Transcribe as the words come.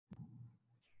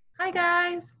Hi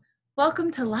guys,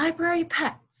 welcome to Library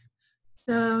Pets.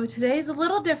 So today's a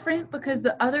little different because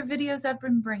the other videos I've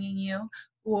been bringing you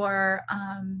were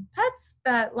pets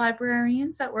that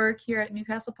librarians that work here at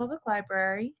Newcastle Public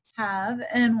Library have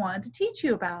and wanted to teach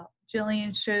you about.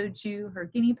 Jillian showed you her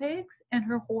guinea pigs and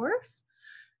her horse,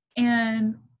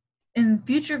 and in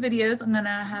future videos I'm going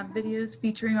to have videos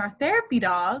featuring our therapy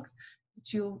dogs,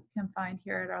 which you can find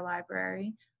here at our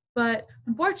library. But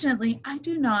unfortunately, I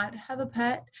do not have a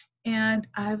pet, and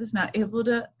I was not able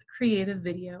to create a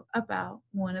video about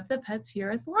one of the pets here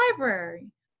at the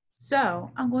library. So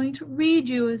I'm going to read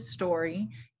you a story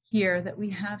here that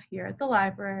we have here at the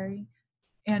library.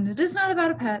 And it is not about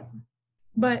a pet,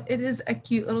 but it is a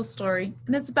cute little story,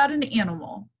 and it's about an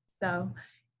animal. So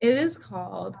it is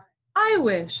called I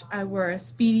Wish I Were a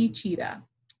Speedy Cheetah.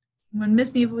 When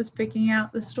Miss Neva was picking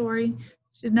out the story,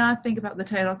 she did not think about the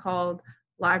title called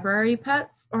Library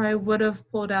Pets, or I would have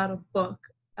pulled out a book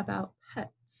about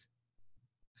pets.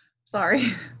 Sorry.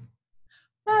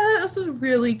 But this was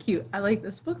really cute. I like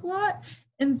this book a lot,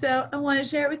 and so I want to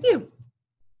share it with you.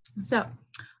 So,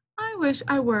 I wish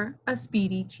I were a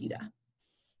Speedy Cheetah.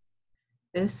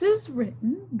 This is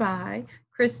written by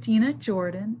Christina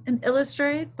Jordan and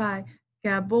illustrated by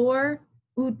Gabhor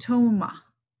Utomo.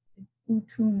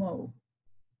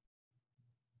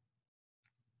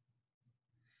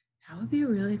 That would be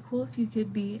really cool if you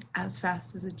could be as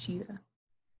fast as a cheetah.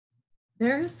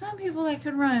 There are some people that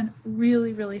can run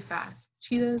really, really fast.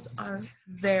 Cheetahs are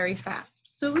very fast.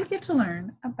 So we get to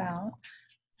learn about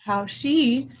how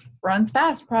she runs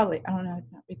fast, probably. I don't know, I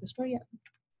did not read the story yet.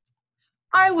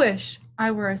 I wish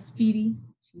I were a speedy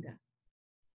cheetah.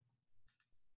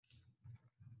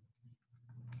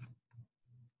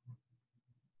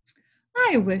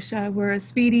 I wish I were a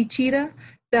speedy cheetah,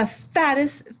 the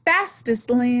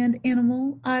fastest land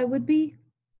animal I would be.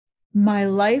 My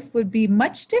life would be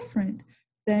much different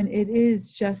than it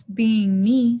is just being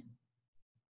me.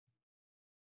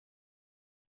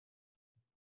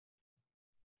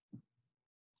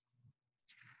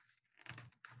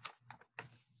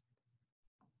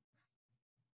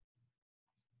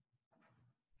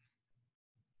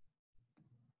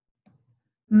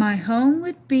 My home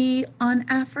would be on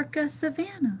Africa's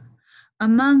savanna,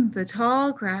 among the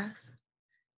tall grass.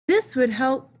 This would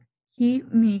help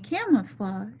keep me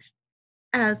camouflaged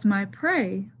as my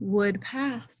prey would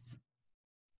pass.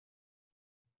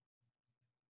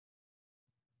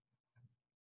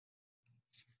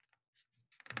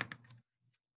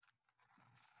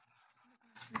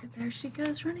 There she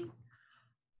goes running.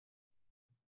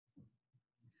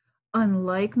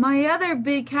 Unlike my other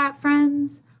big cat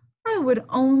friends, I would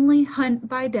only hunt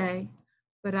by day,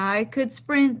 but I could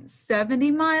sprint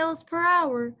 70 miles per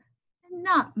hour and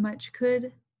not much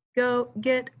could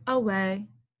get away.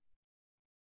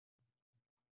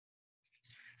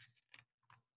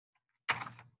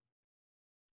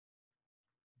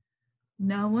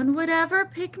 No one would ever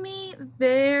pick me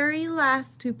very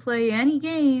last to play any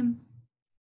game.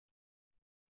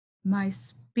 My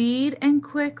speed and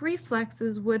quick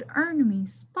reflexes would earn me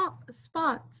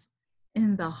spots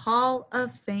in the Hall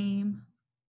of Fame.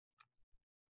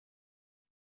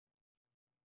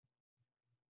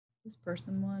 This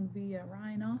person wanted to be a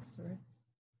rhinoceros.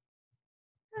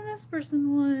 And this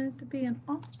person wanted to be an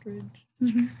ostrich.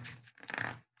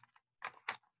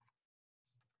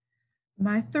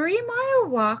 My 3-mile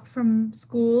walk from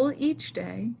school each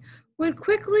day would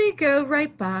quickly go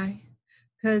right by,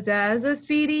 'cause as a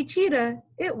speedy cheetah,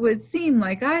 it would seem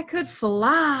like I could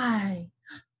fly.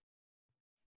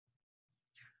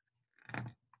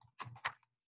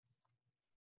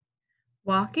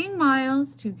 Walking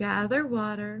miles to gather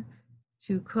water,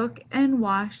 to cook and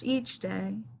wash each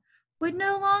day, would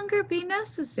no longer be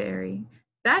necessary.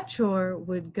 That chore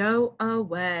would go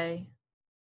away.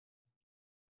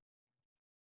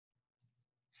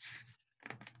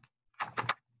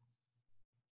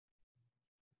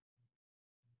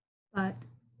 But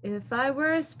if I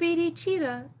were a speedy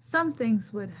cheetah, some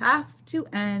things would have to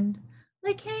end,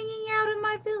 like hanging out in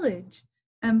my village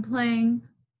and playing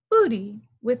booty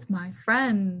with my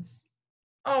friends.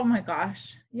 Oh my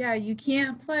gosh. Yeah, you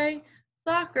can't play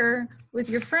soccer with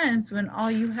your friends when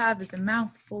all you have is a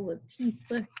mouthful of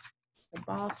teeth. Look, the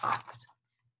ball popped.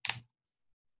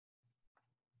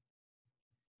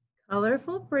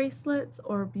 Colorful bracelets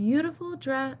or a beautiful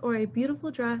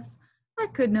dress I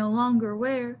could no longer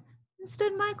wear.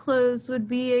 Instead, my clothes would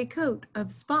be a coat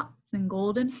of spots and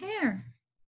golden hair.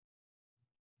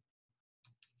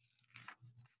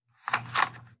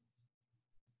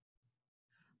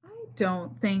 I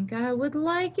don't think I would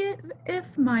like it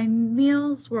if my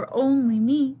meals were only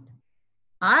meat.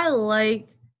 I like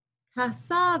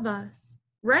cassavas,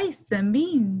 rice and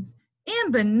beans,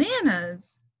 and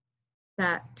bananas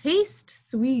that taste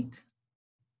sweet.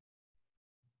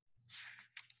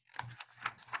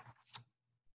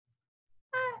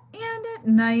 And at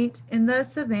night in the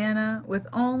savannah, with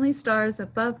only stars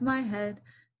above my head,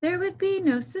 there would be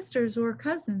no sisters or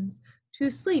cousins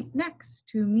to sleep next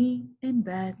to me in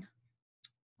bed.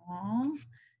 Aw,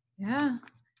 yeah,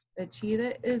 the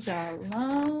cheetah is a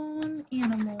lone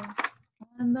animal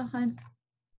on the hunt.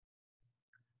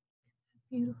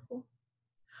 Beautiful.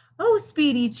 Oh,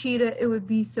 Speedy Cheetah, it would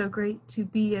be so great to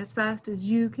be as fast as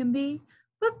you can be.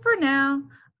 But for now,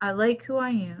 I like who I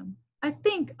am. I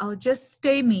think I'll just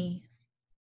stay me.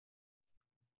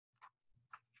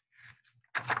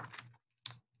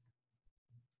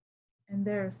 And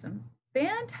there are some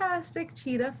fantastic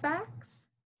cheetah facts.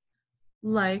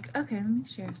 Like, okay, let me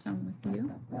share some with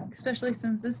you, especially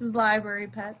since this is library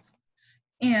pets.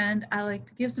 And I like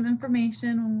to give some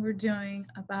information when we're doing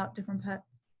about different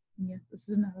pets. And yes, this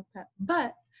is not a pet,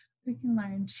 but we can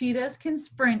learn cheetahs can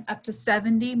sprint up to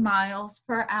 70 miles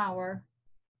per hour.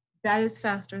 That is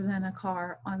faster than a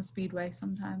car on speedway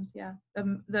sometimes. Yeah,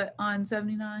 the on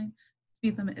 79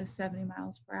 speed limit is 70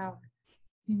 miles per hour.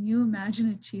 Can you imagine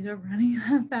a cheetah running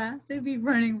that fast? They'd be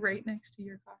running right next to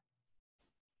your car.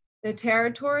 The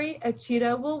territory a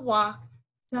cheetah will walk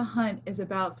to hunt is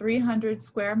about 300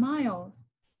 square miles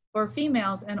for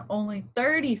females and only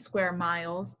 30 square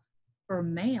miles for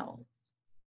males.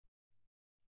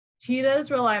 Cheetahs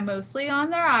rely mostly on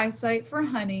their eyesight for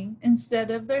hunting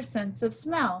instead of their sense of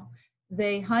smell.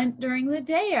 They hunt during the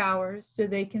day hours so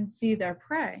they can see their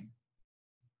prey.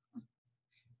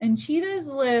 And cheetahs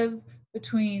live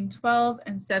between 12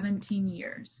 and 17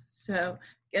 years. So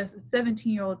I guess a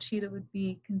 17-year-old cheetah would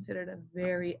be considered a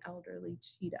very elderly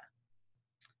cheetah.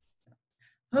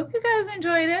 Hope you guys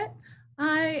enjoyed it.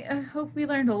 I hope we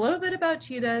learned a little bit about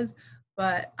cheetahs,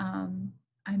 but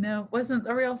I know it wasn't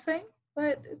the real thing,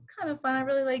 but it's kind of fun. I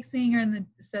really like seeing her in the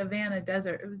savannah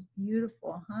desert. It was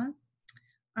beautiful, huh?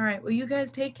 All right, well, you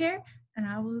guys take care, and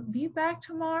I will be back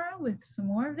tomorrow with some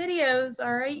more videos.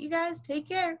 All right, you guys, take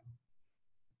care.